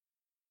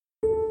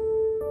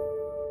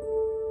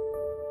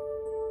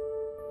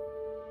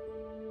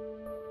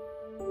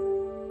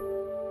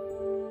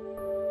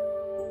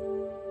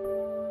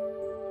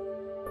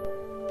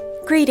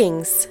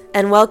Greetings,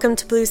 and welcome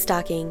to Blue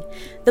Stocking,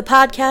 the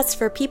podcast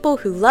for people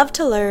who love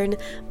to learn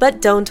but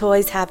don't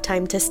always have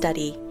time to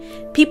study.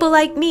 People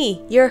like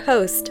me, your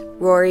host,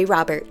 Rory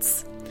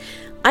Roberts.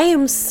 I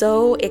am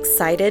so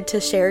excited to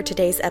share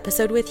today's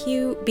episode with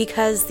you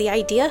because the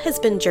idea has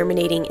been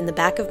germinating in the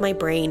back of my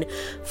brain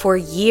for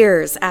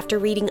years after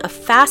reading a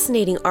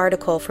fascinating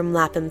article from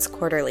Lapham's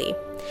Quarterly.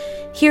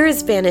 Here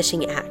is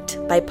Vanishing Act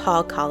by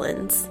Paul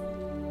Collins.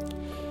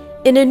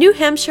 In a New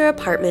Hampshire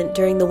apartment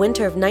during the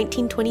winter of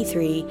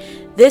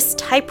 1923, this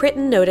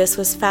typewritten notice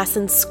was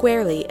fastened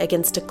squarely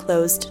against a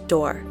closed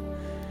door.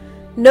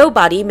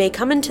 Nobody may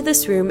come into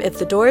this room if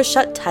the door is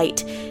shut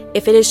tight.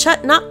 If it is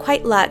shut not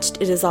quite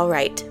latched, it is all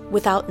right,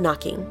 without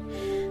knocking.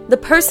 The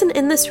person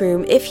in this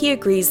room, if he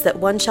agrees that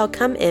one shall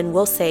come in,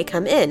 will say,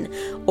 "Come in,"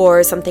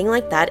 or something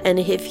like that, and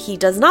if he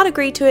does not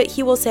agree to it,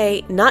 he will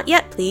say, "Not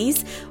yet,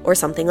 please," or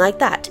something like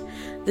that.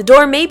 The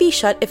door may be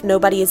shut if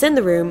nobody is in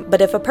the room,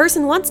 but if a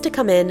person wants to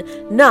come in,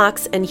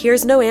 knocks, and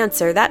hears no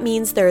answer, that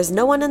means there is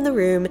no one in the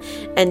room,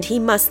 and he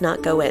must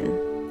not go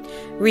in.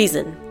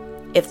 Reason: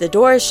 if the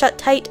door is shut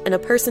tight and a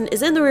person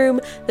is in the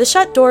room, the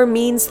shut door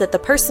means that the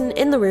person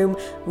in the room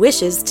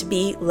wishes to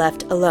be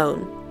left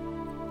alone.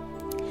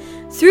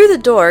 Through the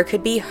door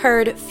could be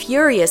heard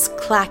furious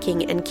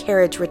clacking and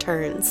carriage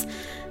returns.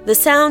 The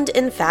sound,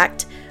 in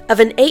fact, of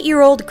an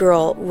 8-year-old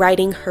girl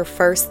writing her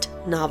first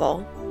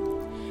novel.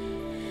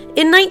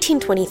 In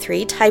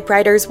 1923,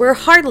 typewriters were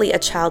hardly a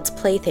child's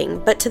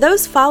plaything, but to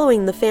those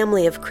following the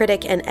family of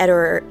critic and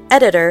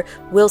editor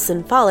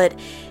Wilson Follett,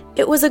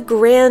 it was a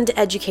grand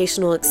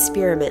educational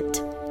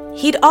experiment.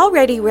 He'd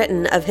already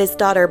written of his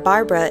daughter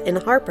Barbara in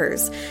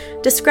Harper's,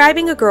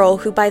 describing a girl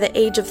who by the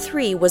age of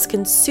 3 was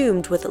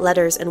consumed with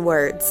letters and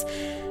words.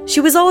 She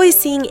was always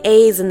seeing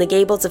A's in the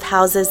gables of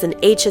houses and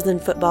H's in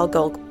football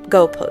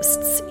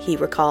goalposts, he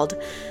recalled.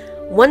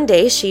 One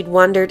day she'd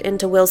wandered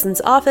into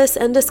Wilson's office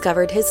and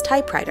discovered his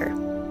typewriter.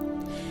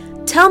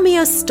 "Tell me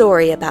a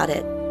story about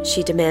it,"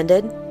 she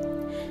demanded.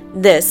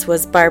 This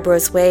was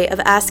Barbara's way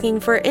of asking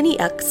for any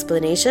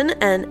explanation,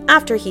 and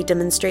after he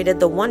demonstrated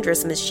the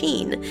wondrous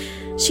machine,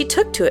 she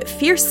took to it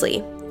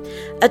fiercely.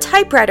 A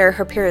typewriter,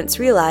 her parents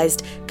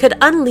realized, could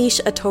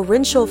unleash a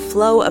torrential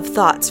flow of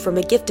thoughts from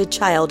a gifted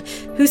child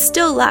who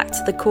still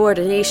lacked the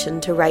coordination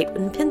to write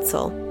in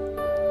pencil.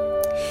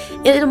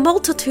 In a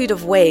multitude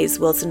of ways,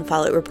 Wilson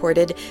Follett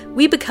reported,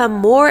 we become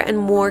more and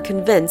more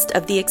convinced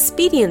of the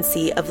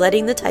expediency of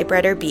letting the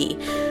typewriter be,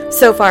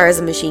 so far as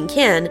a machine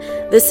can,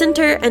 the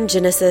center and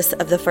genesis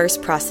of the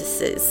first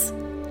processes.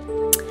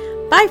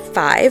 By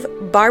 5,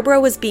 Barbara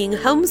was being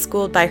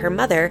homeschooled by her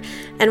mother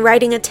and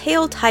writing a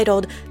tale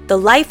titled The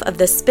Life of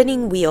the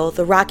Spinning Wheel,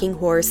 the Rocking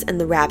Horse, and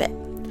the Rabbit.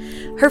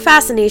 Her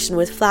fascination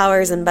with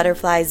flowers and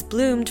butterflies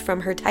bloomed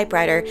from her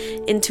typewriter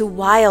into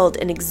wild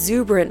and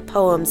exuberant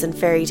poems and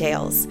fairy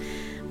tales.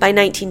 By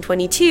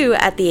 1922,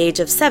 at the age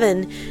of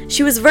 7,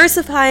 she was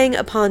versifying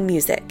upon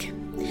music.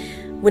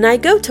 "When I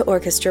go to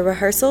orchestra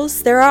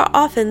rehearsals, there are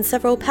often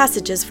several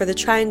passages for the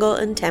triangle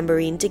and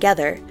tambourine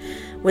together.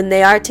 When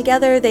they are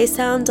together, they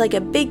sound like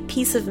a big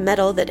piece of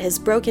metal that has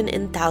broken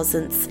in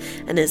thousandths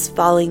and is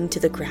falling to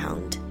the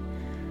ground."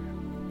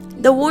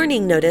 The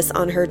warning notice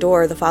on her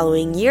door the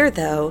following year,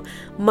 though,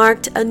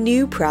 marked a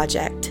new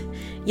project.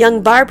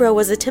 Young Barbara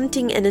was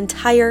attempting an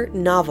entire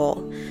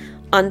novel.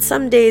 On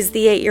some days,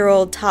 the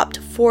 8-year-old topped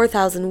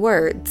 4,000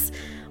 words.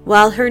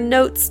 While her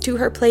notes to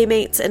her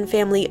playmates and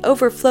family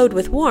overflowed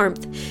with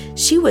warmth,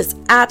 she was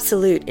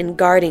absolute in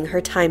guarding her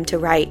time to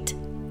write.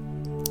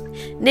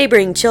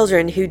 Neighboring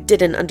children who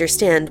didn't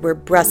understand were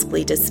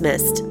brusquely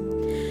dismissed.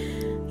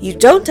 "You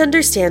don't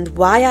understand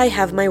why I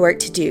have my work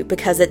to do,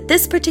 because at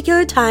this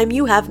particular time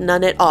you have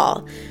none at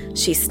all,"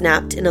 she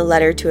snapped in a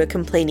letter to a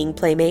complaining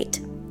playmate.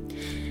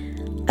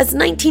 As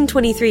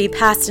 1923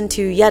 passed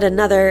into yet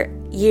another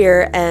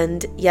year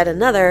and yet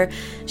another,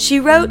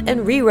 she wrote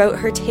and rewrote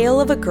her tale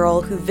of a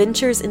girl who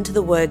ventures into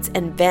the woods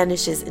and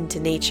vanishes into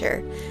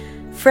nature.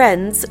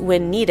 Friends,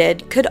 when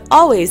needed, could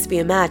always be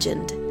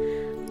imagined.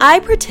 "I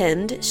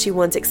pretend," she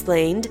once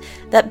explained,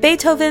 "that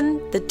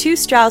Beethoven, the 2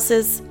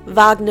 Strausses,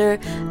 Wagner,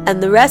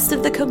 and the rest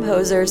of the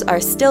composers are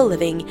still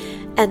living,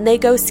 and they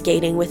go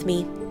skating with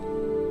me."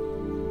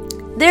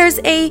 There's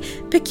a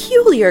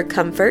peculiar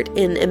comfort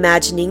in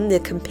imagining the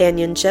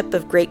companionship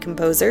of great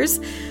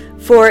composers,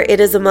 for it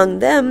is among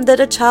them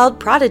that a child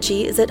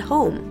prodigy is at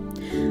home.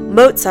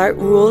 Mozart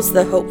rules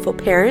the hopeful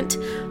parent,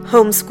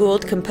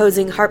 homeschooled,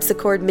 composing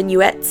harpsichord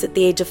minuets at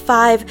the age of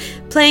 5,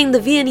 playing the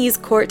Viennese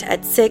court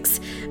at 6,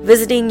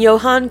 visiting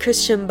Johann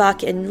Christian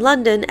Bach in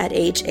London at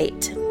age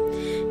 8.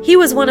 He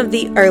was one of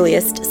the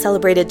earliest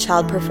celebrated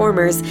child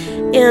performers,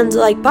 and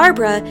like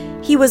Barbara,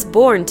 he was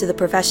born to the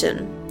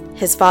profession.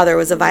 His father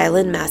was a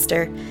violin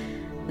master.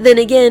 Then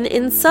again,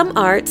 in some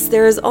arts,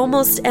 there is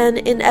almost an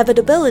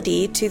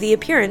inevitability to the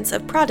appearance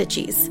of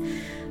prodigies.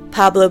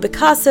 Pablo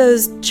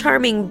Picasso's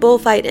charming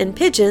Bullfight and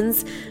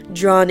Pigeons,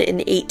 drawn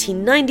in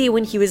 1890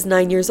 when he was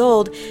 9 years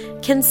old,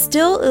 can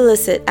still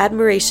elicit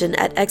admiration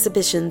at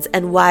exhibitions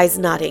and wise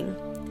nodding.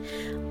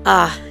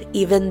 Ah,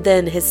 even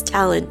then his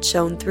talent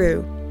shone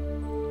through.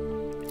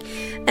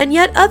 and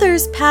yet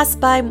others pass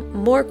by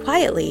more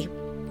quietly.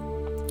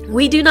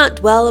 We do not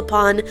dwell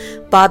upon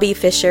Bobby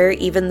Fischer,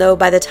 even though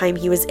by the time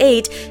he was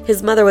 8,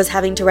 his mother was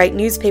having to write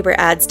newspaper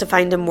ads to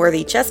find him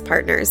worthy chess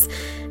partners.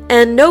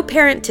 And no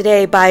parent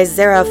today buys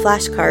Zara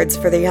flashcards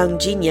for their young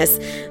genius,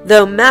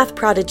 though math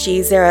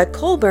prodigy Zara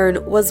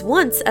Colburn was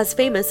once as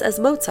famous as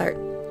Mozart.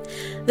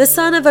 The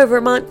son of a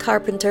Vermont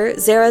carpenter,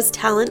 Zara's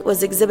talent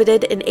was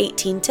exhibited in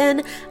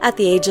 1810 at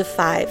the age of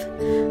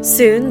 5.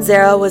 Soon,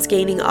 Zara was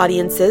gaining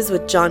audiences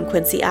with John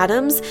Quincy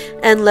Adams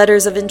and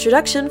letters of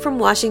introduction from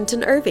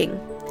Washington Irving.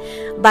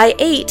 By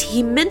 8,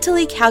 he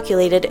mentally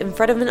calculated in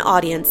front of an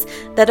audience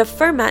that a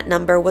Fermat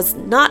number was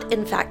not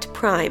in fact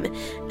prime,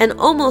 an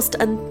almost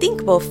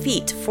unthinkable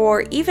feat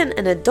for even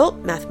an adult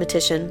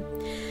mathematician.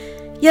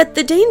 Yet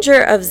the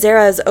danger of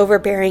Zara's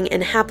overbearing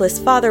and hapless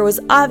father was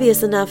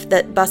obvious enough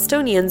that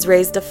Bostonians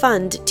raised a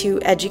fund to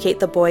educate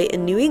the boy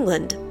in New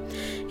England.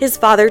 His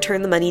father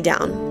turned the money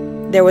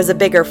down. There was a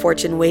bigger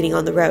fortune waiting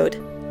on the road.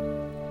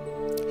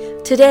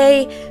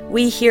 Today,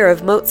 we hear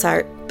of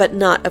Mozart, but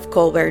not of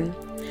Colburn.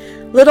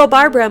 Little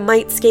Barbara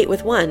might skate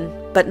with one,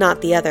 but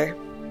not the other.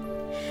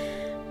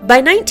 By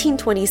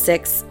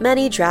 1926,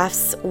 many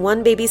drafts,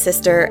 one baby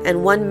sister,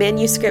 and one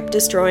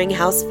manuscript-destroying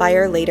house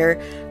fire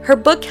later, her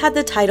book had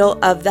the title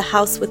of The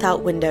House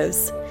Without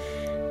Windows.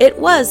 It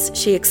was,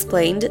 she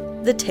explained,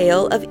 the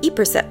tale of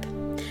Ypersip,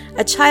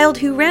 a child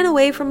who ran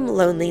away from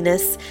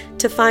loneliness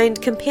to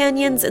find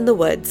companions in the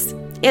woods,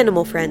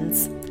 animal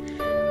friends.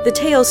 The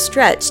tale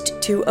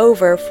stretched to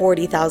over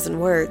 40,000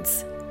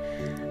 words.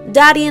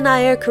 Daddy and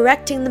I are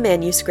correcting the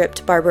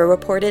manuscript, Barbara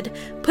reported,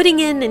 putting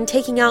in and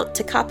taking out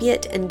to copy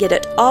it and get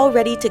it all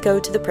ready to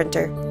go to the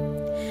printer.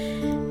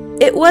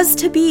 It was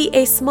to be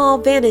a small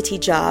vanity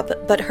job,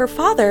 but her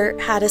father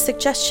had a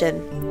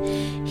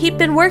suggestion. He'd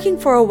been working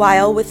for a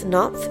while with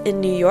Knopf in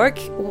New York.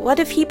 What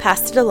if he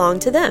passed it along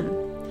to them?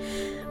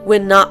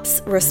 When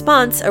Knopf's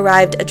response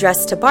arrived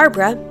addressed to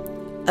Barbara,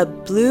 a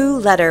blue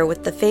letter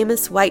with the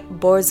famous white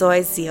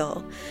Borzoi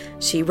seal,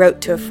 she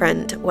wrote to a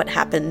friend what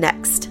happened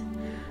next.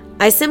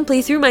 I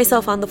simply threw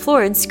myself on the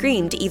floor and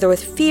screamed, either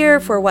with fear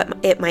for what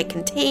it might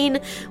contain,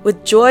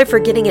 with joy for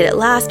getting it at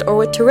last, or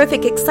with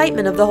terrific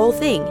excitement of the whole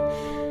thing.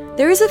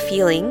 There is a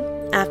feeling,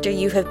 after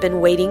you have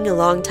been waiting a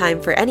long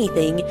time for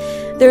anything,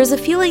 there is a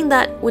feeling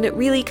that when it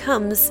really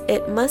comes,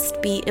 it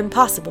must be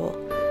impossible.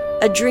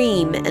 A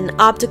dream, an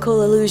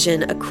optical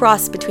illusion, a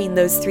cross between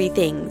those three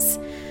things.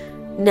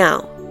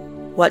 Now,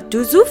 what do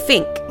you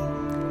think?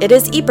 It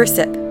is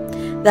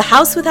Ypersip. The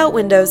House Without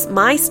Windows,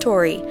 my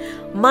story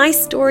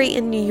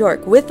in New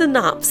York with the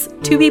Knopfs,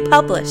 to be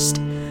published.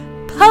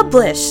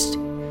 Published!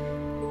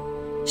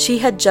 She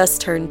had just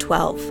turned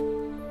 12.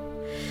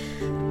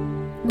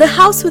 The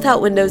House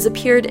Without Windows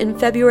appeared in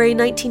February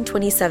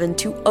 1927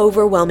 to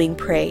overwhelming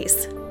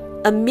praise.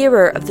 A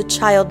mirror of the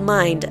child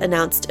mind,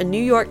 announced a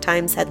New York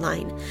Times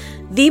headline.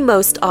 The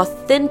most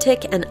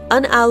authentic and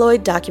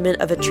unalloyed document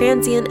of a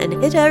transient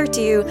and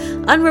hitherto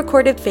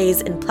unrecorded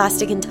phase in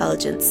plastic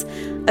intelligence.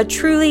 A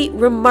truly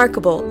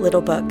remarkable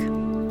little book.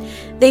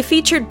 They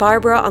featured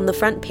Barbara on the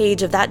front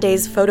page of that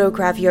day's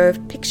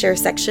photogravure picture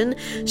section,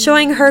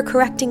 showing her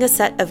correcting a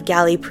set of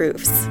galley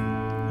proofs.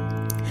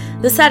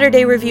 The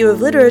Saturday Review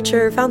of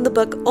Literature found the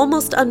book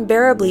almost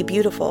unbearably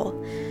beautiful.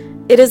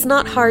 It is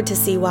not hard to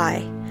see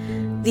why.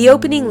 The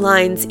opening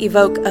lines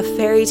evoke a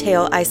fairy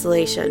tale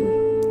isolation.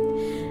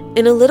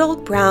 In a little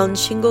brown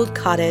shingled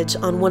cottage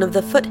on one of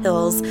the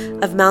foothills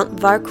of Mount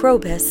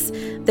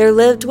Varkrobis, there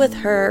lived with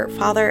her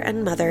father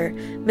and mother,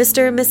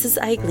 Mr. and Mrs.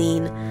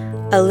 Eileen,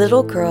 a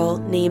little girl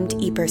named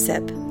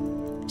Ypersip.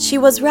 She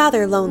was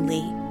rather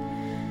lonely.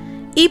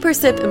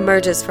 Ypersip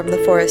emerges from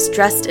the forest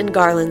dressed in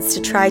garlands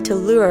to try to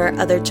lure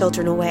other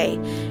children away,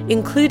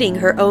 including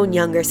her own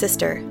younger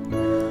sister.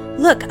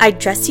 Look, I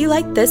dress you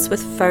like this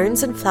with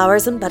ferns and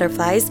flowers and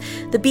butterflies.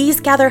 The bees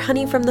gather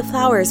honey from the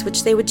flowers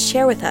which they would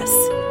share with us.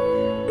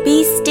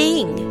 Bees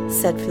sting,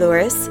 said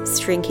Floris,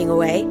 shrinking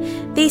away.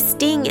 They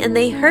sting and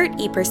they hurt,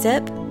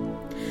 Ypersip.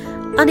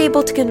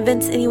 Unable to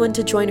convince anyone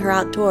to join her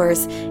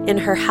outdoors in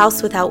her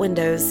house without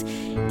windows,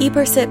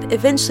 Ypersip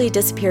eventually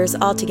disappears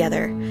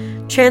altogether,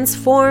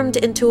 transformed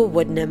into a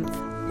wood nymph.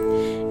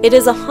 It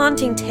is a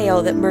haunting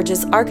tale that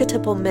merges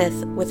archetypal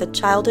myth with a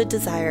childhood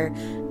desire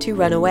to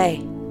run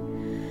away.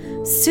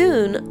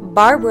 Soon,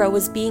 Barbara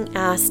was being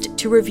asked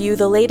to review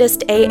the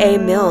latest A.A.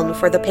 Milne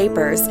for the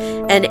papers,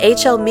 and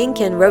H.L.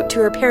 Mencken wrote to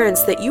her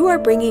parents that you are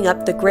bringing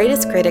up the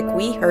greatest critic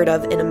we heard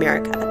of in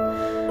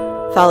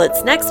America.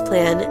 Follett's next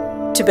plan,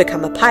 to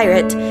become a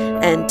pirate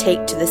and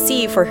take to the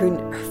sea for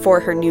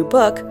her new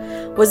book,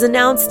 was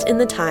announced in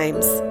the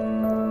Times.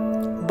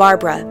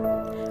 Barbara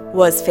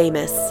was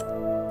famous.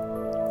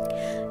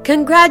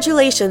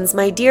 Congratulations,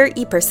 my dear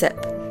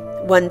Ypersip,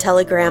 one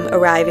telegram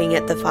arriving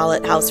at the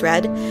Follett house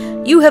read.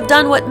 You have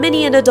done what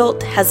many an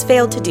adult has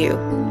failed to do.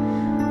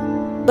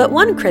 But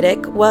one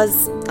critic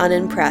was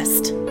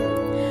unimpressed.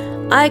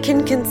 I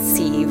can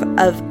conceive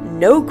of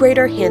no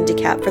greater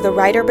handicap for the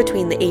writer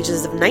between the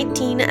ages of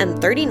 19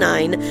 and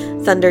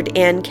 39, thundered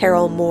Anne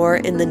Carroll Moore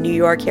in the New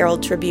York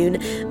Herald Tribune,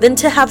 than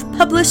to have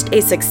published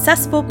a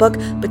successful book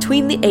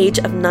between the age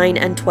of 9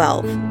 and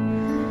 12.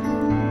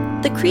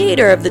 The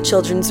creator of the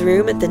Children's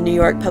Room at the New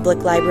York Public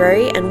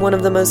Library and one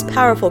of the most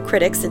powerful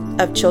critics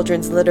of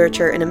children's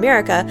literature in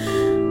America,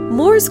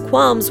 Moore's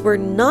qualms were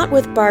not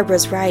with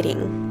Barbara's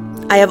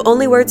writing. I have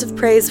only words of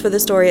praise for the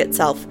story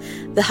itself.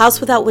 The House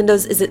Without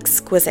Windows is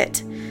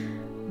exquisite.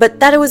 But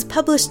that it was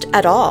published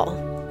at all.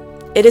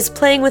 It is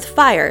playing with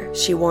fire,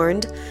 she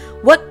warned.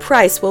 What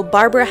price will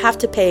Barbara have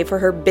to pay for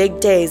her big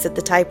days at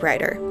the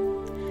typewriter?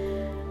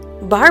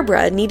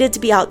 Barbara needed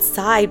to be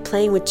outside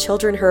playing with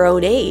children her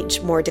own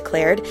age, Moore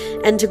declared,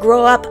 and to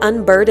grow up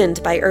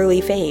unburdened by early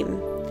fame.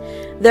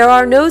 There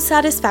are no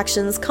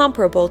satisfactions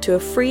comparable to a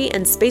free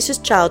and spacious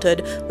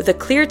childhood with a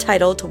clear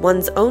title to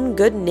one's own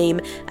good name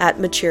at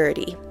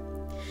maturity.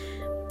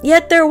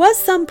 Yet there was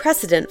some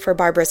precedent for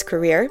Barbara's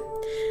career.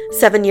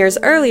 7 years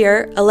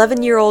earlier,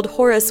 11-year-old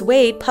Horace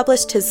Wade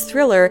published his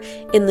thriller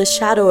In the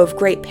Shadow of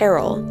Great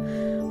Peril.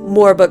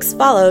 More books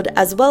followed,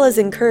 as well as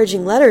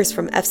encouraging letters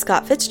from F.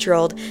 Scott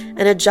Fitzgerald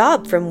and a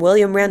job from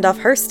William Randolph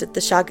Hearst at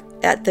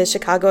the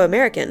Chicago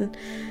American.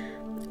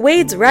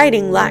 Wade's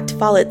writing lacked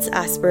Follett's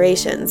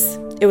aspirations.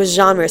 It was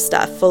genre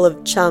stuff, full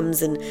of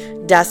chums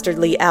and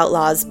dastardly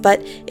outlaws,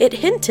 but it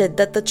hinted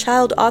that the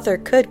child author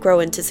could grow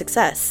into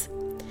success.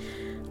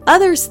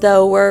 Others,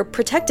 though, were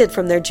protected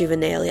from their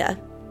juvenilia.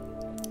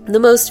 The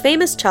most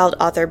famous child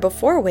author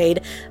before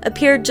Wade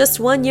appeared just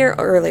 1 year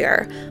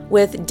earlier,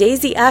 with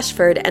Daisy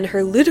Ashford and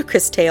her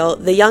ludicrous tale,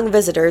 The Young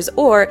Visitors,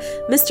 or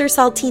Mr.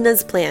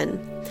 Saltina's Plan.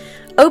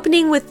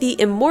 Opening with the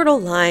immortal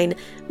line,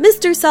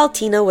 Mr.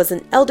 Saltina was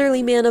an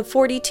elderly man of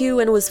 42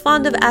 and was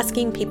fond of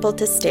asking people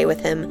to stay with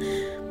him.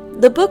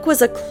 The book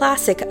was a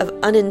classic of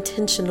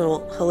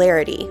unintentional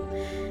hilarity.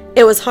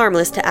 It was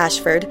harmless to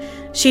Ashford.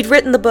 She'd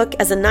written the book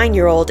as a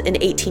 9-year-old in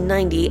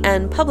 1890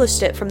 and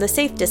published it from the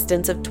safe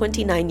distance of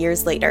 29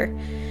 years later.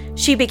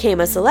 She became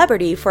a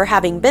celebrity for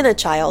having been a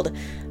child,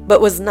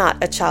 but was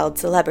not a child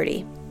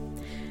celebrity.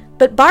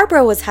 But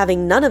Barbara was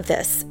having none of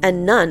this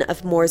and none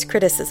of Moore's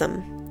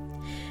criticism.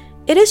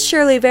 It is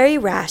surely very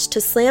rash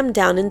to slam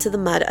down into the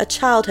mud a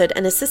childhood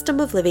and a system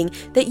of living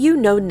that you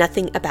know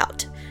nothing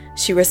about,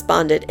 she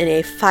responded in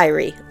a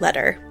fiery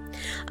letter.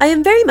 I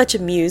am very much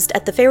amused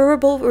at the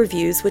favorable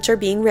reviews which are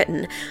being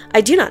written.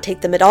 I do not take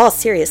them at all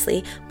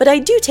seriously, but I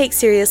do take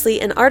seriously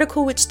an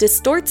article which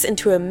distorts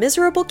into a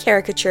miserable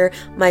caricature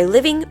my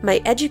living,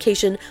 my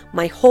education,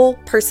 my whole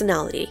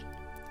personality.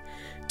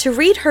 To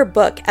read her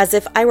book as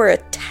if I were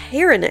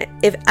tyrannized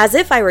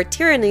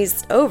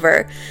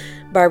over,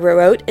 Barbara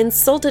wrote,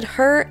 insulted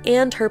her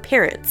and her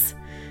parents.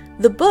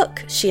 The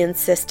book, she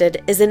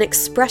insisted, is an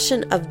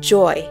expression of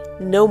joy,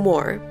 no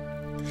more.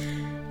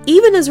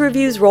 Even as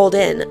reviews rolled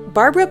in,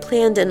 Barbara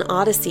planned an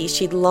odyssey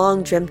she'd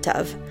long dreamt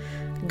of,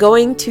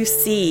 going to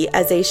sea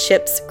as a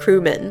ship's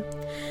crewman.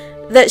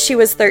 That she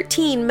was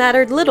 13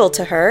 mattered little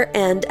to her,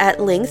 and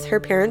at length her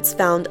parents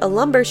found a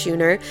lumber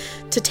schooner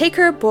to take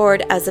her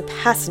aboard as a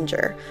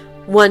passenger,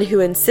 one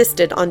who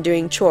insisted on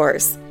doing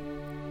chores.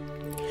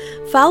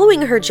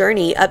 Following her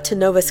journey up to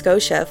Nova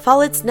Scotia,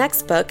 Follett's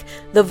next book,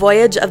 The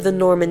Voyage of the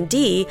Norman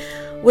D,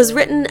 was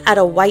written at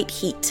a white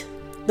heat.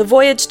 The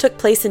voyage took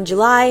place in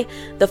July,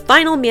 the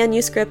final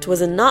manuscript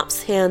was in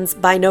Knopp's hands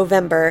by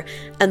November,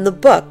 and the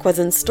book was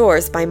in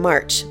stores by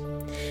March.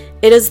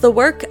 It is the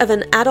work of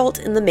an adult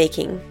in the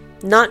making,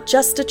 not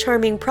just a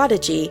charming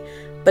prodigy,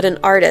 but an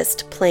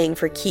artist playing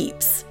for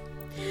keeps.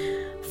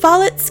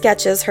 Follett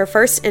sketches her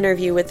first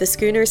interview with the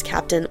schooner's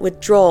captain with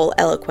droll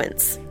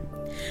eloquence.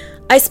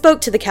 I spoke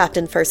to the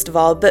captain first of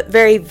all, but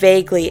very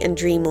vaguely and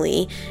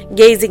dreamily,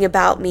 gazing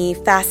about me,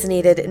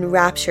 fascinated and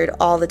enraptured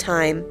all the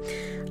time.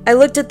 I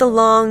looked at the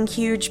long,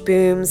 huge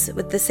booms,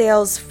 with the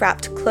sails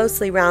wrapped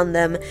closely round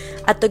them,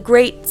 at the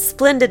great,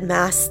 splendid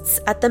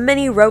masts, at the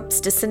many ropes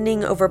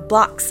descending over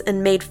blocks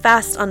and made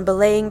fast on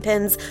belaying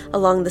pins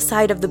along the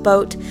side of the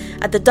boat,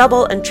 at the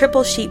double and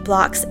triple sheet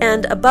blocks,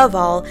 and, above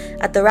all,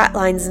 at the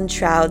ratlines and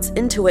shrouds,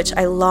 into which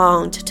I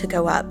longed to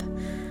go up.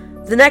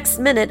 The next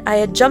minute I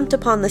had jumped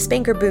upon the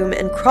spanker boom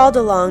and crawled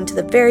along to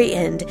the very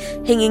end,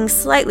 hanging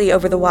slightly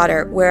over the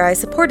water, where I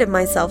supported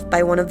myself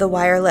by one of the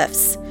wire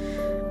lifts.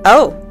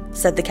 "Oh,"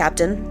 said the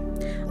captain,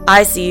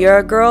 "I see you're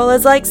a girl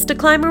as likes to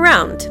climb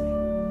around."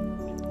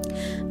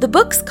 The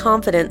book's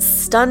confidence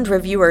stunned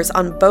reviewers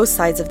on both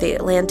sides of the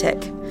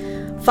Atlantic.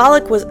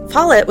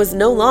 Follett was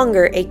no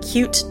longer a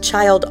cute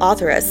child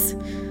authoress.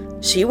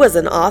 She was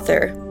an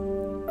author.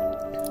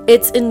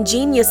 Its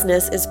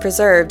ingenuousness is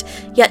preserved,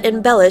 yet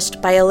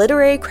embellished by a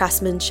literary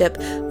craftsmanship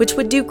which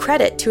would do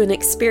credit to an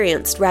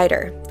experienced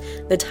writer.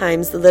 The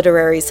Times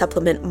Literary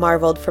Supplement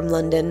marveled from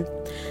London.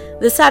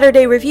 The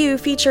Saturday Review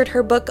featured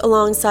her book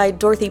alongside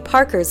Dorothy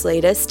Parker's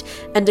latest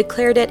and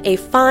declared it a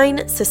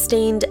fine,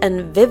 sustained,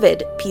 and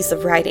vivid piece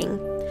of writing.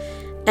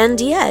 And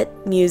yet,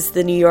 mused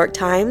the New York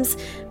Times,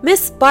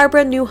 Miss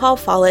Barbara Newhall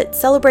Follett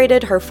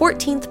celebrated her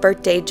 14th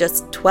birthday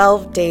just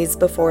 12 days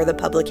before the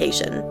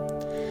publication.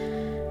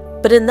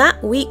 But in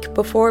that week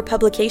before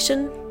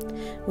publication,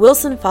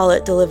 Wilson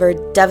Follett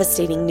delivered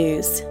devastating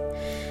news.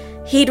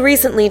 He'd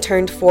recently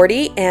turned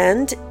 40,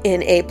 and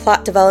in a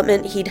plot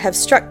development he'd have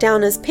struck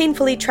down as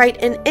painfully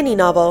trite in any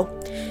novel,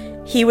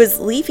 he was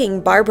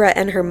leaving Barbara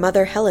and her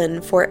mother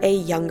Helen for a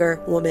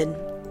younger woman.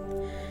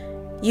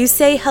 "You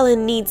say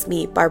Helen needs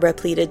me," Barbara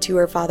pleaded to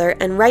her father,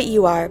 "and right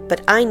you are,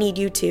 but I need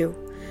you too."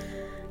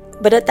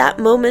 But at that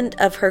moment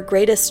of her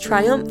greatest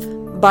triumph,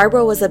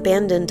 Barbara was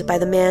abandoned by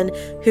the man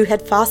who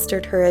had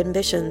fostered her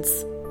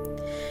ambitions.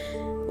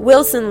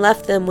 Wilson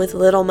left them with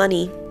little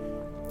money.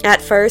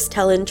 At first,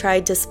 Helen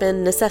tried to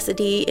spin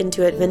necessity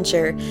into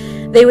adventure.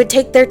 They would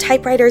take their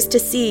typewriters to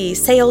sea,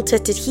 sail to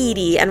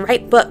Tahiti, and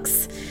write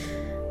books.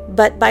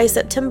 But by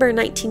September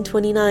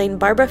 1929,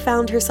 Barbara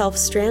found herself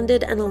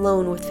stranded and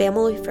alone with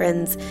family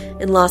friends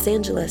in Los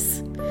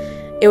Angeles.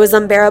 It was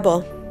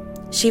unbearable.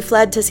 She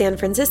fled to San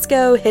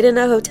Francisco, hid in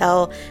a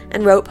hotel,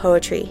 and wrote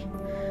poetry.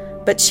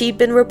 But she'd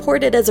been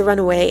reported as a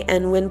runaway,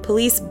 and when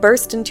police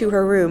burst into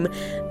her room,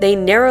 they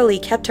narrowly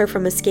kept her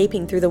from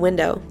escaping through the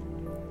window.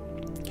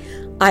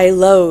 "I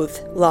loathe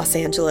Los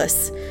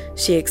Angeles,"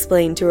 she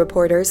explained to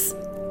reporters.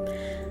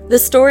 The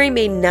story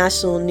made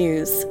national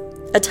news.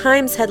 A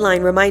Times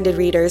headline reminded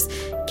readers,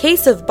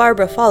 "Case of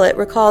Barbara Follett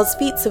recalls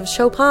feats of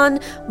Chopin,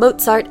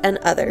 Mozart, and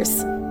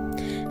others."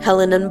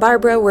 Helen and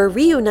Barbara were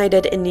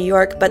reunited in New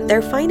York, but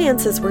their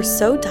finances were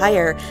so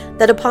dire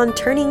that upon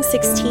turning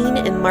 16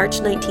 in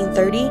March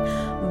 1930,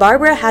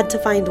 Barbara had to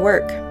find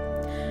work.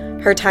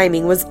 Her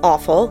timing was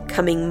awful,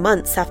 coming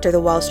months after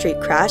the Wall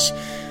Street crash.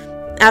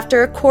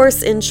 After a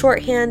course in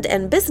shorthand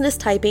and business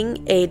typing,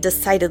 a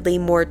decidedly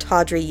more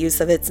tawdry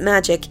use of its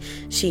magic,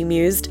 she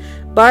mused,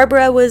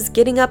 Barbara was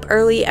getting up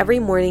early every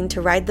morning to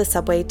ride the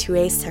subway to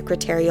a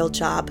secretarial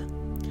job.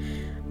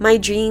 "My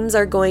dreams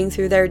are going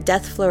through their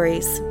death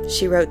flurries,"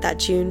 she wrote that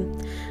June.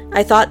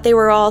 "I thought they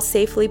were all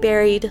safely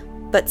buried,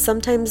 but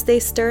sometimes they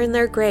stir in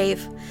their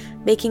grave,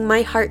 making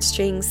my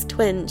heartstrings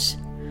twinge.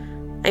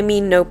 I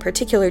mean no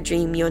particular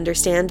dream, you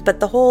understand,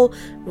 but the whole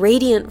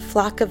radiant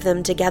flock of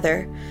them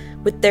together,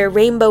 with their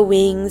rainbow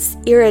wings,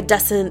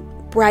 iridescent,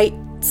 bright,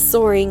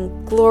 soaring,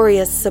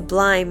 glorious,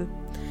 sublime.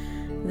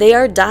 They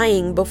are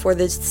dying before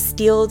the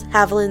steel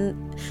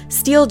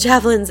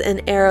javelins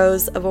and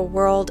arrows of a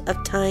world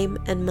of time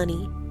and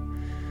money."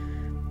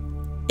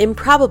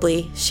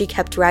 Improbably, she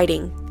kept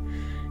writing.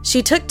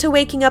 She took to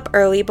waking up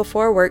early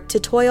before work to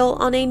toil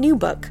on a new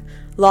book,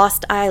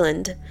 Lost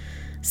Island.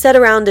 Set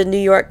around a New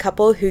York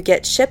couple who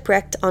get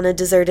shipwrecked on a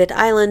deserted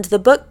island, the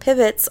book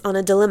pivots on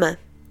a dilemma.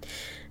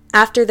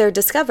 After they're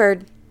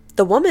discovered,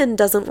 the woman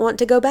doesn't want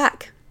to go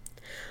back.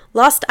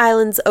 Lost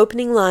Island's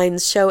opening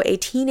lines show a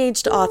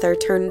teenaged author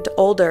turned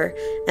older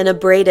and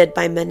abraded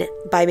by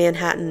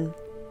Manhattan.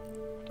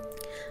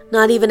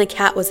 Not even a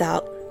cat was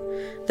out.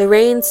 The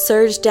rain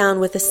surged down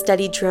with a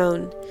steady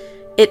drone.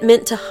 It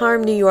meant to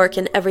harm New York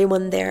and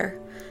everyone there.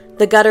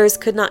 The gutters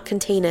could not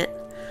contain it.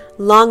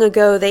 Long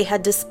ago they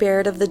had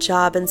despaired of the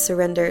job and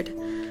surrendered.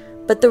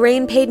 But the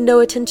rain paid no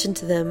attention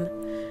to them.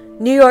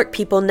 New York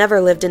people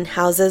never lived in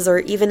houses or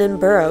even in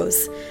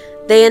boroughs.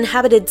 They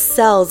inhabited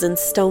cells in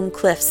stone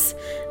cliffs.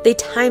 They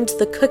timed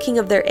the cooking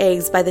of their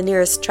eggs by the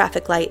nearest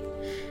traffic light.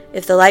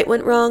 If the light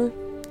went wrong,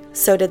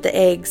 so did the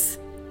eggs.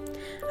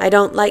 "I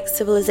don't like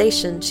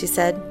civilization," she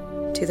said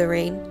to the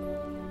rain.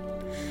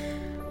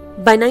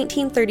 By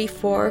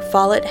 1934,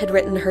 Follett had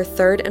written her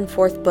third and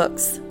fourth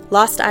books,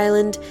 Lost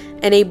Island,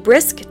 and a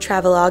brisk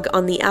travelogue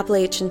on the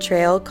Appalachian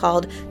Trail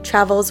called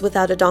Travels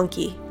Without a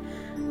Donkey.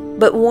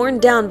 But worn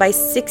down by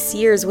 6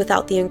 years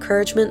without the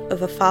encouragement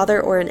of a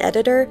father or an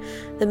editor,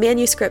 the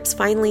manuscripts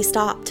finally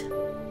stopped.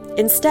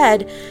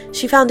 Instead,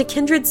 she found a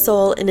kindred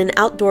soul in an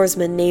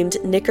outdoorsman named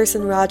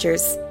Nickerson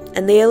Rogers,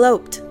 and they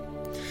eloped.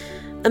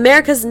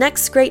 America's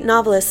next great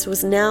novelist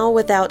was now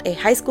without a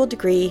high school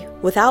degree,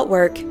 without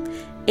work,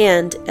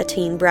 and a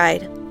teen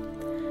bride.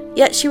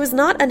 Yet she was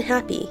not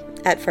unhappy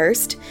at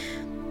first.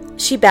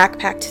 She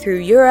backpacked through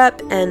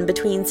Europe, and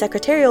between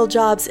secretarial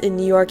jobs in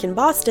New York and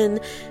Boston,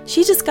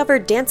 she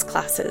discovered dance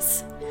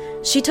classes.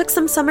 She took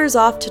some summers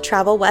off to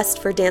travel west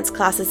for dance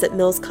classes at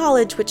Mills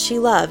College, which she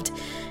loved.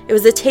 It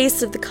was a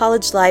taste of the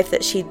college life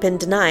that she'd been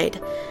denied.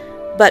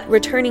 But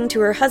returning to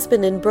her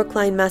husband in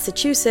Brookline,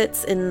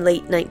 Massachusetts in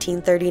late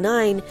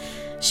 1939,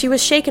 she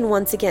was shaken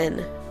once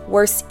again,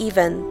 worse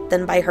even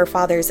than by her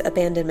father's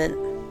abandonment.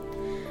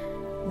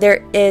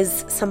 "There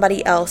is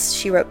somebody else,"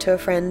 she wrote to a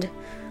friend.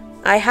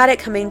 "I had it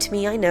coming to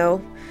me, I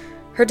know."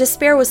 Her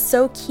despair was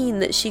so keen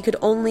that she could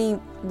only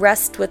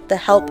rest with the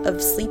help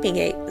of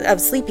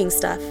sleeping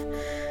stuff.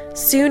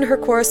 Soon her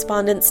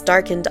correspondence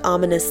darkened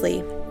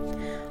ominously.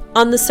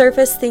 "On the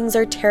surface, things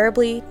are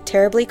terribly,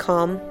 terribly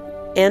calm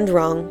and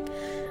wrong.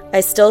 I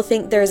still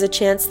think there is a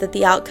chance that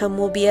the outcome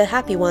will be a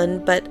happy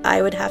one, but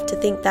I would have to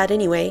think that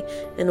anyway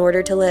in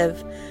order to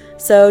live.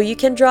 So you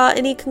can draw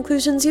any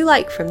conclusions you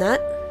like from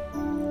that."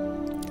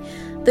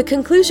 The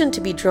conclusion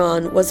to be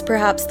drawn was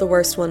perhaps the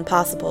worst one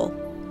possible.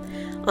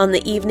 On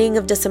the evening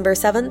of December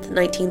 7th,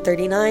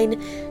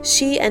 1939,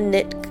 she and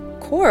Nick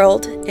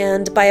quarreled,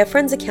 and by a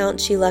friend's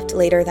account, she left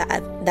later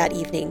that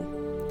evening.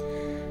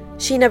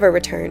 She never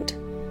returned.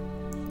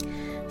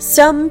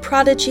 Some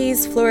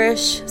prodigies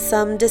flourish,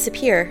 some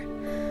disappear.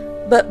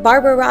 But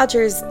Barbara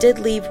Rogers did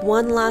leave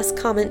one last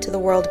comment to the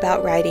world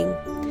about writing.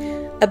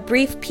 A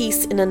brief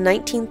piece in a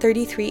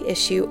 1933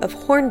 issue of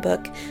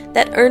Hornbook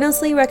that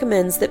earnestly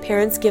recommends that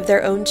parents give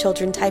their own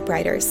children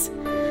typewriters.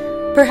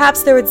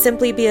 Perhaps there would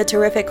simply be a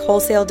terrific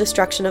wholesale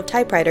destruction of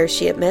typewriters,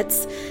 she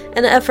admits.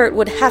 An effort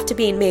would have to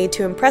be made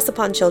to impress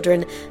upon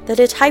children that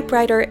a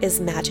typewriter is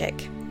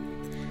magic.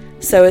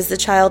 So is the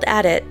child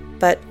at it,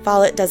 but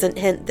Follett doesn't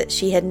hint that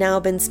she had now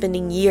been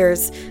spending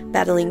years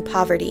battling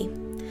poverty.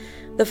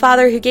 The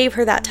father who gave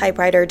her that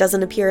typewriter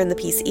doesn't appear in the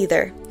piece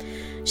either.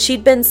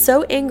 She'd been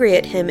so angry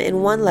at him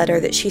in one letter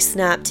that she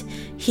snapped,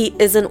 "He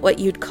isn't what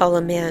you'd call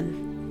a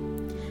man."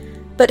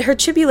 But her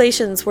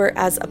tribulations were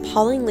as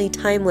appallingly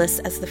timeless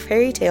as the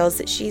fairy tales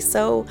that she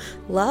so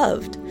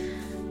loved.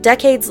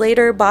 Decades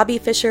later, Bobby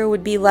Fischer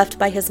would be left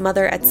by his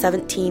mother at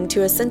 17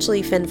 to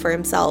essentially fend for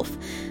himself,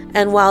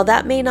 and while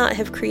that may not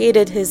have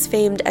created his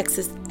famed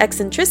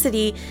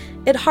eccentricity,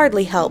 it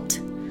hardly helped.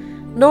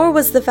 Nor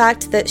was the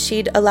fact that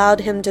she'd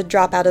allowed him to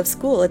drop out of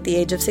school at the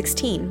age of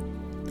 16.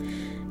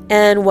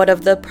 And what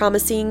of the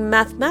promising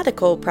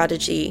mathematical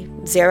prodigy,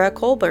 Zara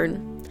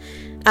Colburn?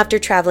 After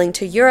traveling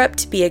to Europe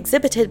to be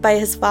exhibited by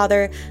his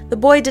father, the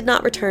boy did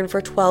not return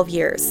for 12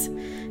 years.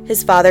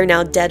 His father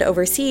now dead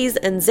overseas,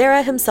 and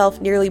Zara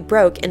himself nearly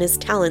broke and his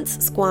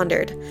talents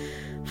squandered.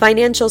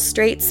 Financial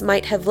straits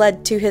might have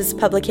led to his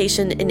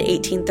publication in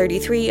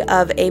 1833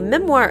 of a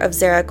memoir of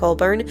Zara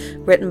Colburn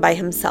written by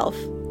himself.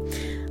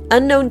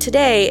 Unknown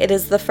today, it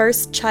is the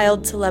first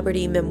child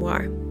celebrity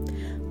memoir.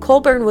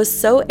 Colburn was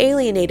so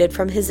alienated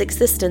from his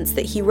existence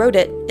that he wrote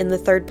it in the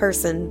third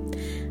person,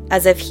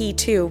 as if he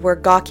too were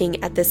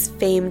gawking at this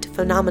famed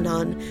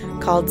phenomenon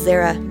called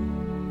Zara.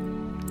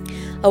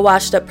 A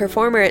washed-up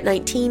performer at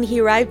 19,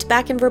 he arrived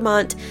back in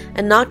Vermont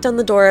and knocked on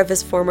the door of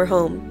his former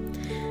home.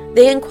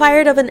 They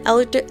inquired of an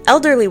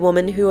elderly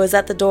woman who was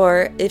at the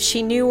door if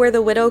she knew where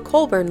the widow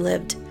Colburn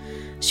lived.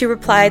 She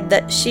replied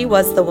that she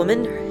was the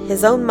woman.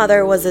 His own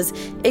mother was as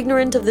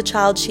ignorant of the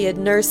child she had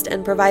nursed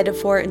and provided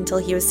for until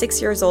he was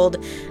 6 years old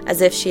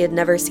as if she had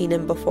never seen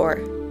him before.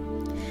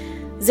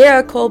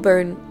 Zara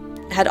Colburn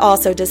had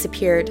also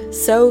disappeared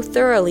so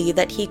thoroughly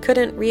that he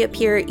couldn't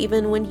reappear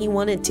even when he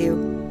wanted to.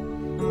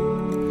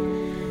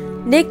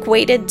 Nick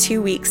waited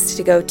 2 weeks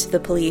to go to the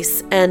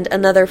police and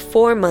another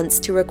 4 months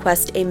to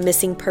request a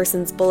missing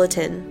persons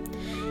bulletin.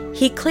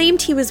 He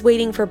claimed he was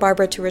waiting for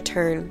Barbara to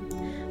return.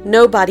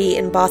 Nobody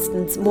in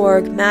Boston's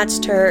morgue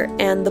matched her,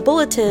 and the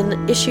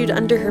bulletin, issued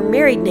under her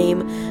married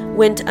name,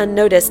 went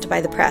unnoticed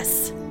by the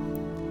press.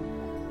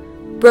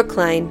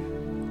 Brookline,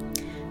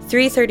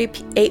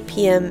 3:38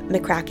 p.m.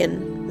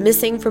 McCracken.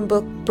 Missing from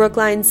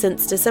Brookline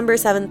since December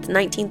 7th,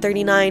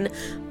 1939,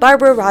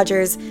 Barbara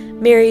Rogers,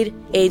 married,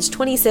 age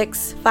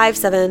 26,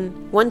 5'7",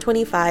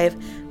 125,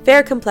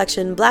 fair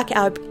complexion, black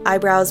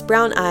eyebrows,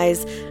 brown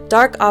eyes,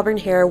 dark auburn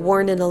hair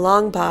worn in a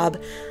long bob,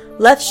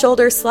 left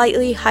shoulder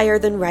slightly higher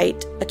than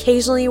right,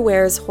 occasionally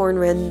wears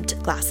horn-rimmed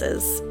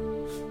glasses.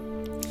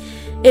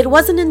 It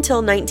wasn't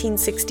until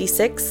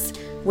 1966,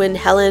 when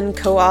Helen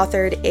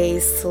co-authored a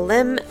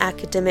slim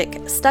academic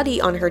study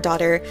on her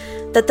daughter,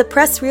 that the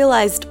press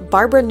realized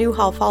Barbara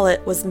Newhall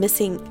Follett was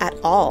missing at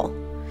all.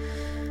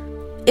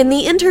 In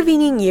the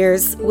intervening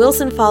years,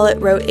 Wilson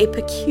Follett wrote a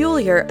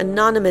peculiar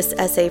anonymous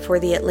essay for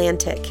The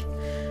Atlantic,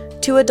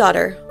 To a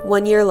Daughter,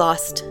 1 Year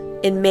Lost,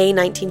 in May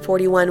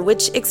 1941,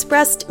 which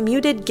expressed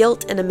muted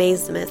guilt and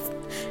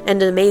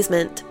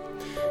amazement.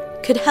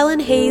 Could Helen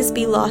Hayes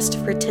be lost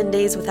for 10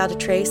 days without a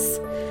trace?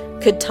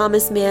 Could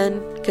Thomas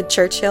Mann? Could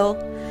Churchill?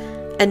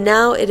 And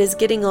now it is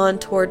getting on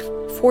toward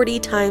 40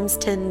 times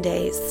 10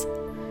 days.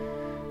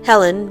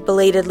 Helen,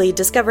 belatedly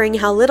discovering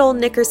how little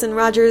Nickerson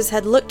Rogers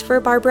had looked for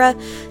Barbara,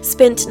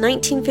 spent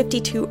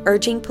 1952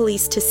 urging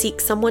police to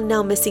seek someone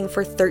now missing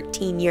for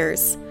 13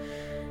 years.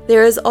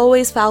 There is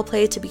always foul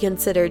play to be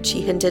considered,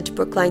 she hinted to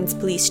Brookline's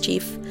police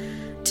chief.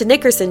 To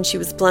Nickerson, she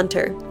was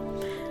blunter.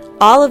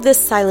 All of this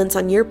silence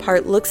on your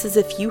part looks as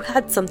if you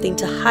had something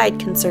to hide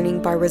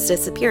concerning Barbara's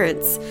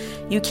disappearance.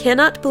 You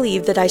cannot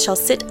believe that I shall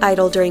sit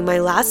idle during my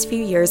last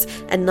few years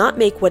and not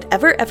make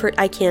whatever effort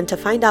I can to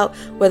find out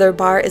whether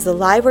Bar is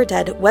alive or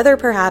dead, whether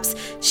perhaps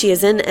she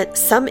is in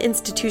some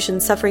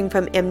institution suffering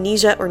from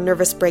amnesia or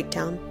nervous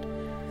breakdown.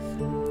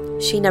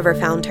 She never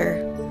found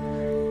her.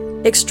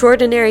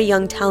 Extraordinary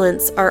young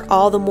talents are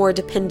all the more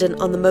dependent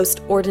on the most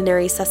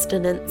ordinary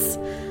sustenance.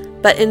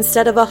 But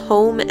instead of a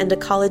home and a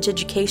college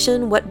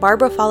education, what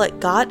Barbara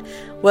Follett got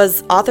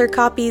was author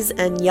copies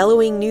and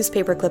yellowing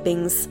newspaper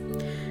clippings.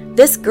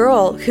 This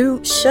girl,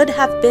 who should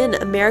have been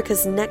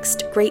America's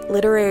next great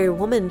literary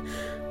woman,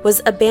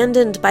 was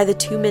abandoned by the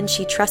two men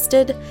she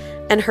trusted,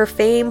 and her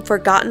fame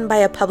forgotten by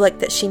a public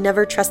that she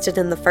never trusted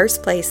in the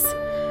first place.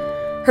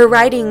 Her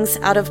writings,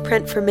 out of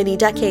print for many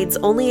decades,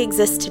 only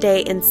exist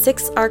today in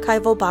 6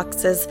 archival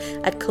boxes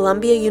at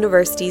Columbia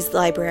University's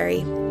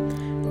library.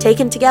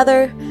 Taken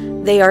together,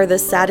 they are the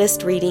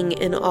saddest reading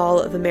in all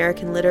of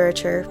American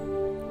literature.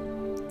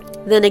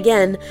 Then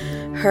again,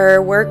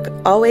 her work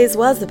always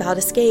was about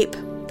escape.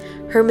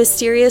 Her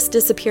mysterious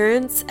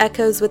disappearance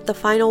echoes with the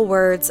final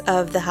words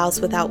of The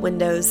House Without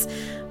Windows,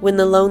 when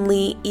the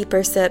lonely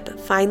Epersip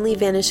finally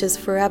vanishes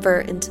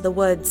forever into the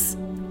woods.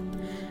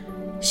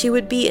 She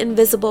would be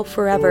invisible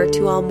forever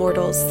to all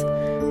mortals,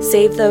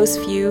 save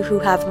those few who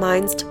have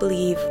minds to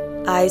believe,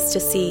 eyes to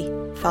see,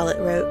 Follett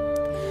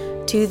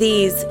wrote. To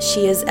these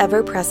she is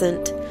ever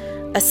present,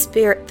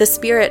 the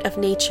spirit of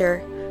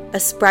nature, a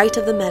sprite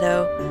of the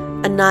meadow,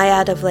 a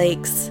naiad of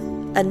lakes,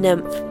 a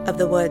nymph of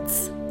the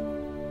woods.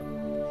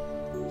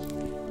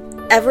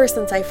 Ever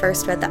since I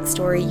first read that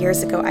story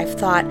years ago, I've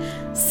thought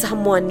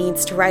someone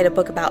needs to write a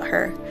book about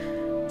her.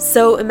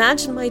 So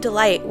imagine my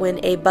delight when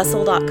a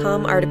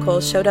Bustle.com article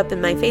showed up in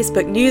my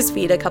Facebook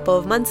newsfeed a couple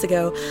of months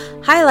ago,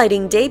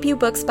 highlighting debut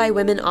books by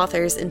women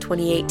authors in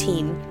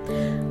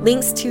 2018.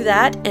 Links to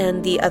that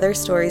and the other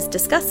stories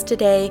discussed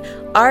today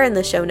are in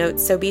the show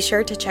notes, so be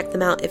sure to check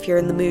them out if you're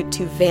in the mood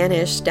to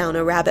vanish down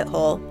a rabbit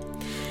hole.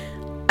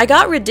 I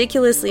got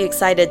ridiculously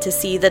excited to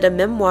see that a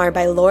memoir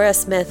by Laura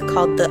Smith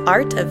called The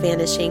Art of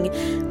Vanishing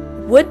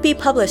would be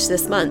published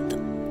this month.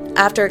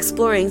 After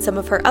exploring some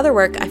of her other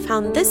work, I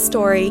found this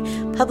story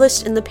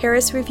published in the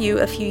Paris Review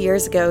a few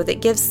years ago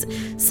that gives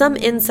some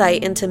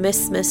insight into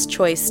Miss Smith's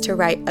choice to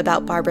write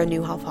about Barbara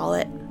Newhall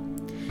Follett.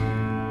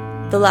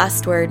 The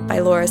Last Word by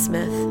Laura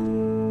Smith.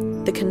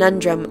 The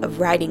Conundrum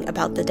of Writing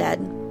About the Dead.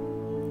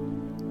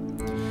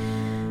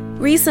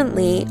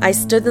 Recently, I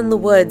stood in the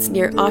woods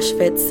near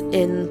Auschwitz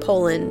in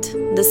Poland,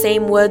 the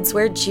same woods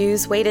where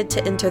Jews waited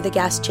to enter the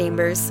gas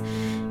chambers.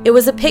 It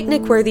was a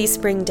picnic-worthy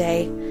spring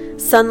day.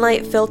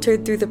 Sunlight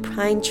filtered through the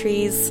pine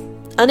trees.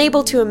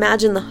 Unable to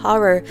imagine the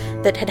horror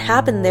that had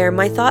happened there,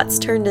 my thoughts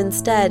turned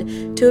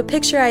instead to a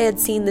picture I had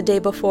seen the day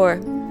before.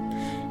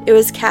 It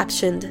was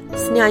captioned,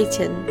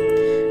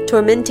 Snijten,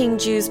 tormenting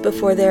Jews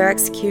before their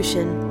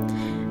execution,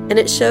 and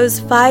it shows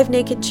 5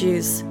 naked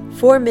Jews,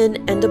 4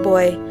 men and a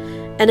boy,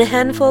 and a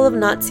handful of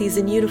Nazis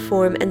in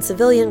uniform and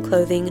civilian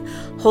clothing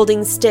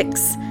holding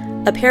sticks,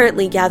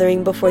 apparently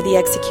gathering before the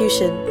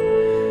execution.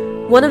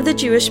 One of the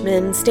Jewish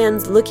men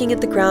stands looking at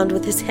the ground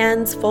with his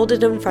hands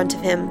folded in front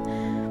of him.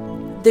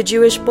 The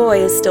Jewish boy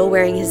is still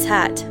wearing his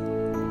hat.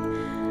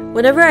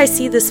 Whenever I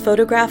see this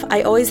photograph,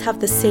 I always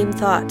have the same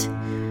thought.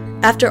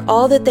 After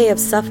all that they have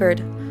suffered,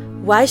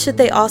 why should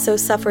they also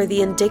suffer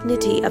the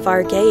indignity of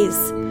our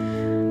gaze?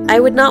 I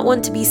would not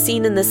want to be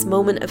seen in this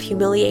moment of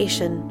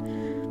humiliation.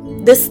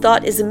 This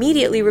thought is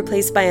immediately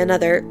replaced by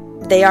another.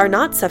 They are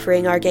not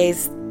suffering our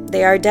gaze.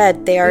 They are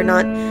dead. They are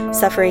not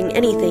suffering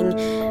anything.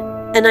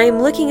 And I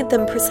am looking at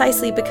them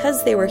precisely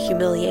because they were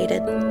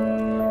humiliated.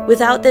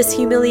 Without this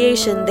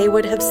humiliation, they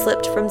would have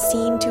slipped from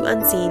seen to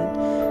unseen,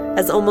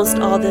 as almost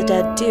all the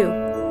dead do.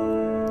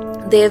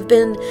 They have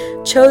been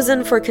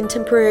chosen for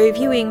contemporary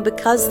viewing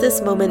because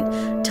this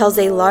moment tells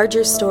a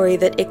larger story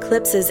that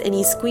eclipses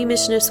any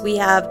squeamishness we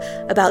have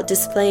about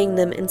displaying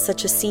them in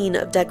such a scene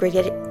of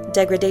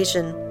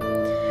degradation.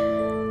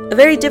 A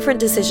very different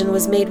decision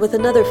was made with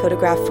another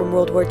photograph from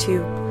World War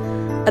II.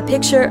 A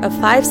picture of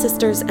 5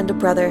 sisters and a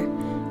brother,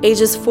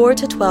 ages 4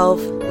 to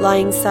 12,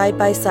 lying side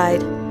by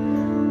side.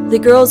 The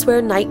girls wear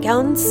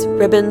nightgowns,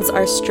 ribbons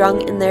are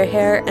strung in their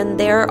hair, and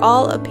they are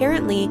all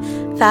apparently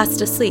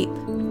fast asleep.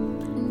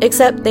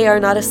 Except they are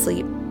not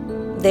asleep.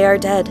 They are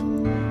dead.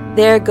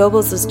 They are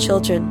Goebbels'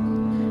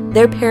 children.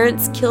 Their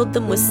parents killed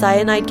them with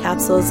cyanide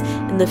capsules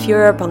in the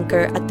Führer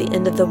bunker at the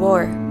end of the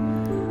war.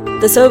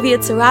 The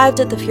Soviets arrived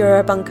at the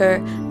Führer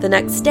bunker the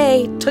next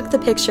day, took the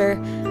picture,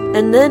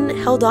 and then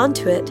held on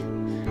to it.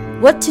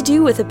 What to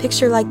do with a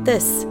picture like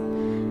this?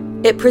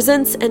 It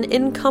presents an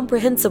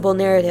incompressible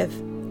narrative.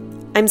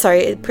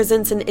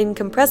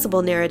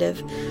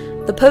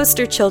 The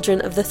poster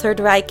children of the Third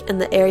Reich and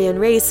the Aryan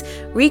race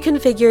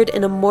reconfigured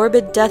in a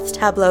morbid death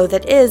tableau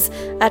that is,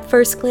 at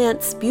first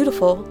glance,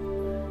 beautiful.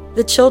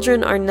 The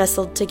children are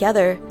nestled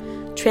together,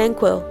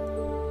 tranquil.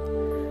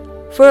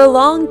 For a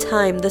long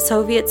time, the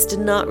Soviets did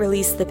not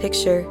release the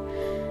picture.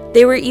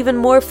 They were even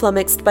more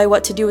flummoxed by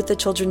what to do with the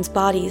children's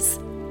bodies.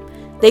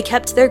 They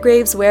kept their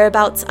graves'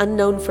 whereabouts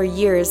unknown for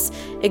years,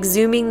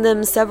 exhuming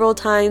them several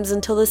times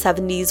until the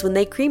 70s when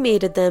they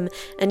cremated them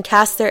and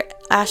cast their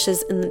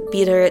ashes in the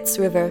Biederitz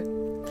River.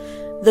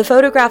 The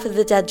photograph of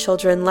the dead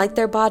children, like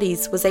their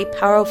bodies, was a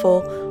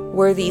powerful,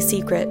 worthy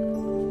secret.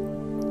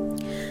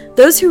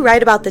 Those who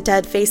write about the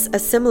dead face a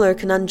similar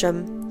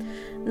conundrum.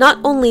 Not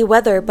only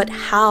whether, but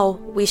how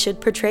we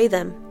should portray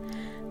them.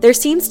 There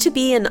seems to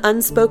be an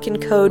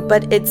unspoken code,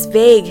 but it's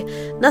vague,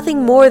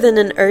 nothing more than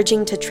an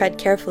urging to tread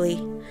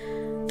carefully.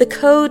 The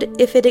code,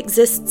 if it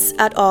exists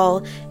at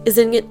all, is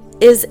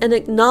an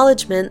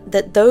acknowledgement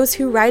that those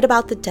who write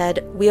about the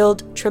dead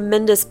wield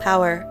tremendous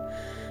power.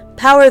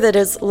 Power that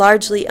is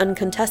largely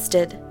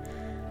uncontested.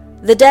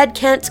 The dead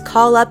can't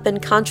call up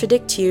and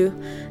contradict you.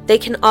 They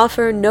can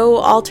offer no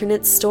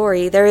alternate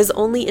story. There is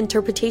only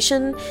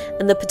interpretation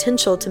and the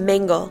potential to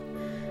mangle.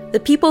 The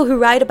people who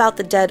write about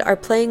the dead are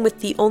playing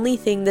with the only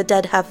thing the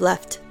dead have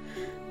left,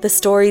 the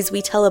stories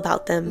we tell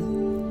about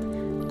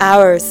them.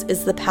 Ours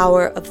is the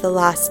power of the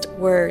last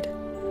word.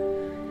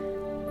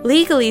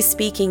 Legally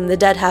speaking, the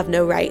dead have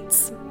no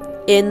rights.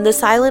 In The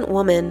Silent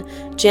Woman,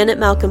 Janet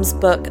Malcolm's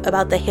book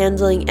about the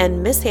handling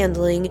and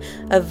mishandling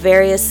of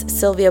various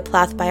Sylvia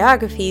Plath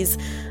biographies,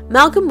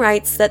 Malcolm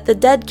writes that the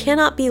dead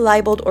cannot be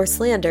libeled or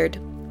slandered.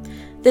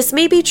 This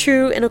may be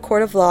true in a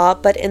court of law,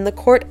 but in the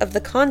court of the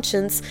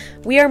conscience,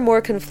 we are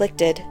more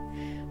conflicted.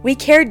 We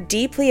care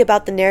deeply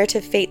about the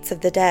narrative fates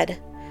of the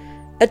dead.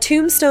 A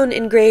tombstone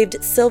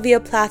engraved Sylvia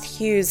Plath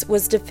Hughes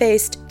was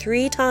defaced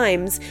 3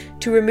 times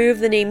to remove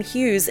the name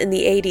Hughes in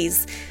the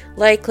 80s,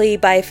 likely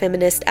by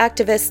feminist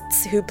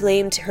activists who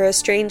blamed her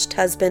estranged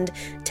husband,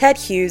 Ted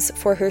Hughes,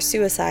 for her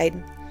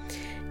suicide.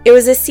 It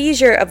was a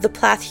seizure of the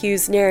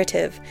Plath-Hughes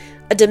narrative,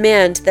 a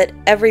demand that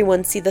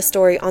everyone see the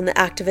story on the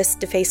activist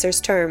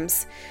defacer's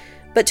terms.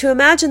 But to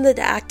imagine that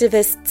the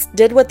activists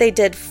did what they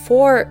did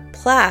for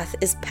Plath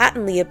is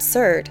patently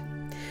absurd.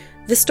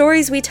 The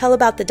stories we tell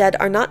about the dead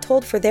are not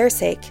told for their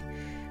sake.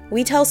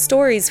 We tell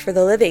stories for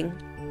the living.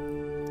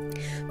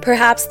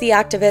 Perhaps the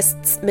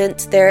activists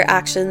meant their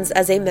actions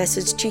as a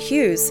message to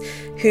Hughes,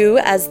 who,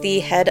 as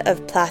the head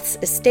of Plath's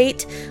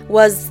estate,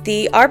 was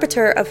the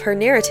arbiter of her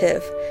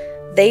narrative.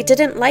 They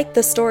didn't like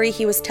the story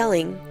he was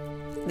telling.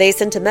 They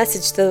sent a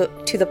message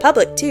to the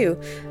public, too,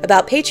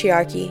 about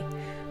patriarchy.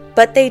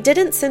 But they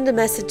didn't send a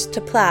message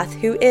to Plath,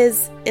 who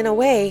is, in a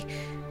way,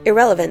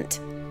 irrelevant.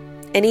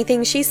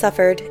 Anything she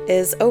suffered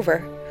is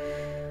over.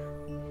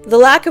 The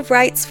lack of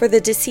rights for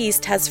the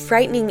deceased has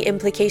frightening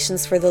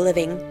implications for the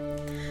living.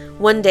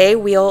 One day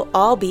we'll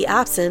all be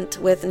absent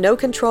with no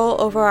control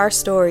over our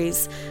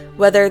stories,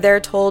 whether they're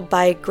told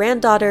by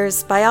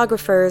granddaughters,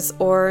 biographers,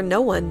 or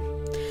no one.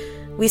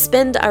 We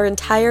spend our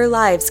entire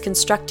lives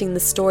constructing the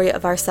story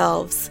of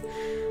ourselves.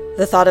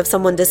 The thought of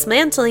someone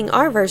dismantling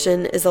our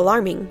version is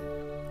alarming.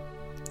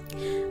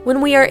 When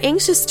we are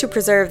anxious to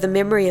preserve the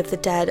memory of the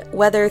dead,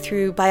 whether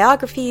through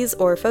biographies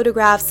or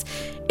photographs,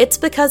 it's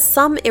because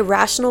some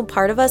irrational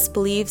part of us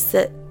believes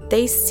that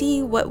they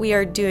see what we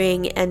are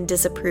doing and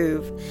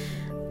disapprove.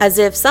 As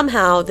if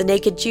somehow the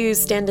naked Jews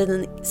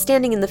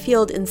standing in the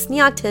field in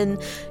Sneaton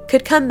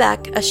could come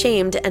back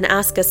ashamed and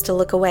ask us to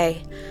look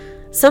away.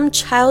 Some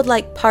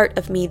childlike part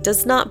of me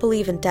does not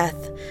believe in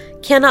death,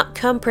 cannot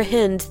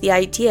comprehend the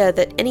idea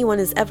that anyone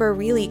is ever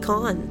really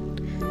gone.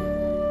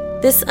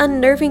 This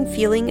unnerving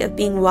feeling of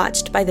being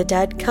watched by the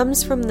dead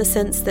comes from the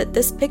sense that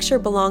this picture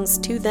belongs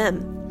to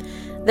them,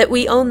 that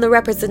we own the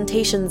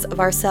representations of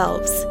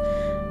ourselves.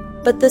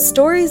 But the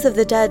stories of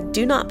the dead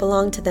do not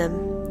belong to them.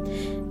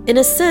 In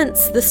a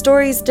sense, the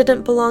stories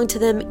didn't belong to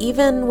them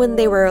even when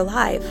they were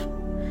alive.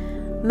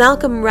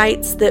 Malcolm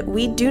writes that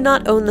we do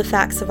not own the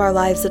facts of our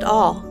lives at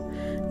all.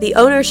 The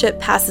ownership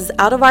passes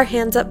out of our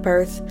hands at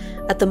birth,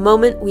 at the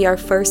moment we are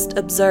first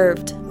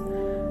observed.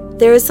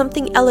 There is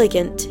something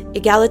elegant,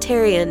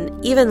 egalitarian,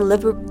 even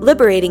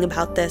liberating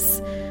about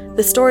this.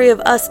 The story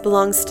of us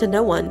belongs to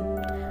no one,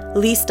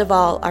 least of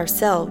all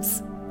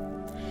ourselves.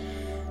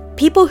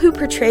 People who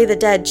portray the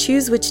dead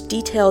choose which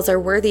details are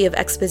worthy of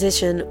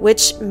exposition,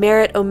 which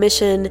merit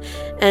omission,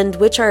 and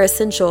which are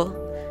essential.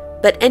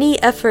 But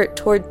any effort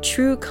toward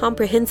true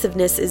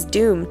comprehensiveness is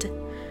doomed.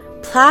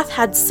 Plath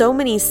had so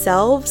many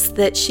selves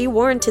that she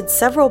warranted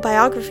several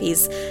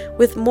biographies,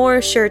 with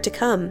more sure to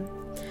come.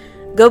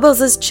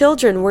 Goebbels'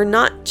 children were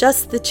not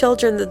just the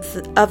children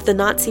of the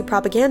Nazi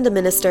propaganda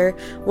minister,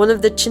 one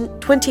of the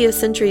 20th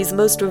century's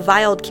most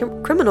reviled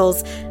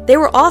criminals. They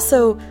were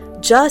also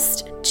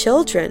just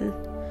children.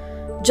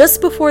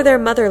 Just before their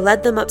mother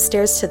led them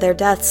upstairs to their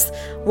deaths,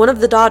 one of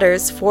the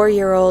daughters,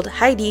 4-year-old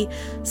Heidi,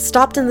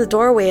 stopped in the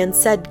doorway and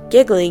said,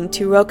 giggling,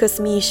 to Rokas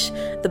Misch,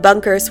 the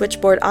bunker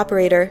switchboard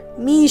operator,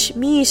 "Misch,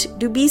 Misch,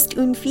 du bist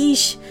ein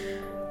Fisch."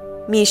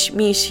 Misch,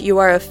 Misch, you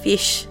are a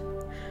fish.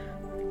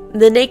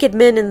 The naked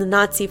men in the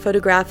Nazi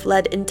photograph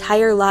led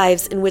entire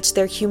lives in which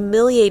their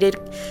humiliating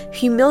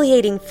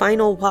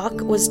final walk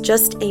was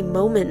just a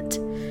moment.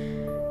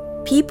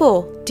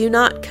 People do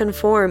not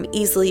conform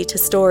easily to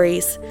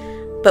stories.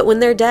 But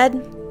when they're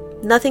dead,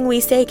 nothing we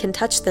say can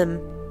touch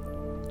them.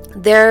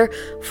 They're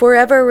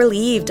forever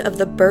relieved of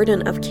the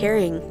burden of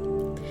caring.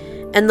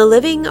 And the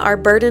living are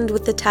burdened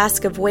with the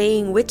task of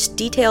weighing which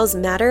details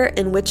matter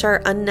and which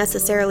are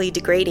unnecessarily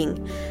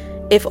degrading,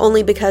 if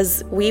only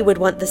because we would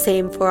want the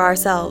same for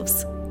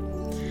ourselves.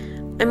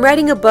 I'm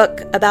writing a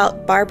book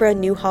about Barbara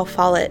Newhall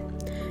Follett,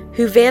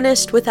 who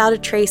vanished without a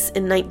trace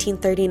in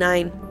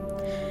 1939.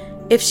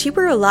 If she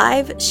were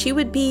alive, she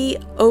would be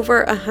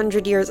over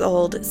 100 years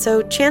old,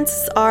 so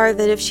chances are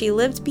that if she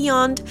lived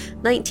beyond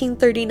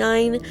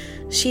 1939,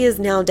 she is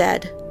now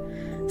dead.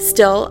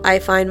 Still, I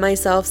find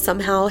myself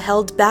somehow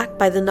held back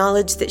by the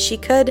knowledge that she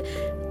could,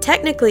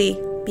 technically,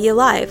 be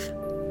alive.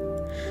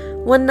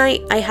 One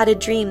night, I had a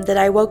dream that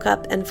I woke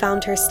up and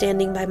found her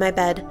standing by my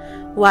bed,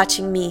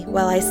 watching me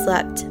while I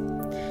slept.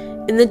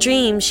 In the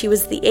dream, she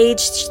was the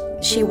age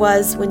she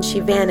was when she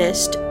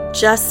vanished,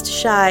 just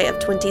shy of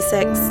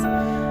 26.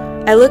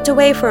 I looked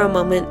away for a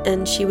moment,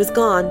 and she was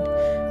gone,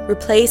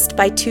 replaced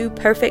by 2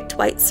 perfect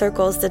white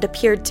circles that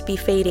appeared to be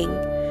fading.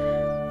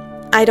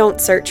 I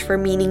don't search for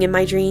meaning in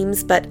my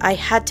dreams, but I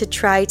had to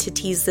try to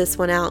tease this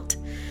one out.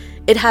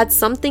 It had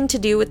something to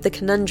do with the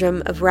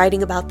conundrum of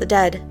writing about the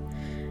dead.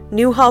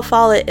 Newhall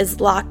Follett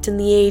is locked in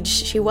the age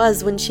she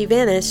was when she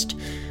vanished.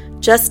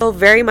 Just so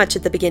very much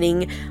at the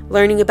beginning,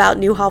 learning about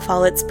Newhall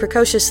Follett's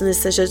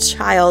precociousness as a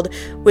child,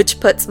 which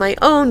puts my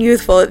own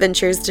youthful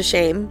adventures to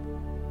shame.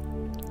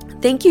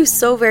 Thank you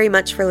so very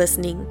much for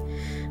listening.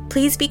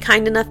 Please be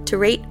kind enough to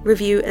rate,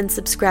 review, and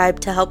subscribe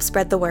to help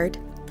spread the word.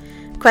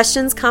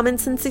 Questions,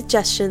 comments, and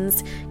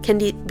suggestions can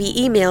be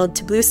emailed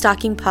to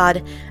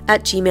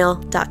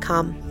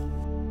bluestockingpod@gmail.com.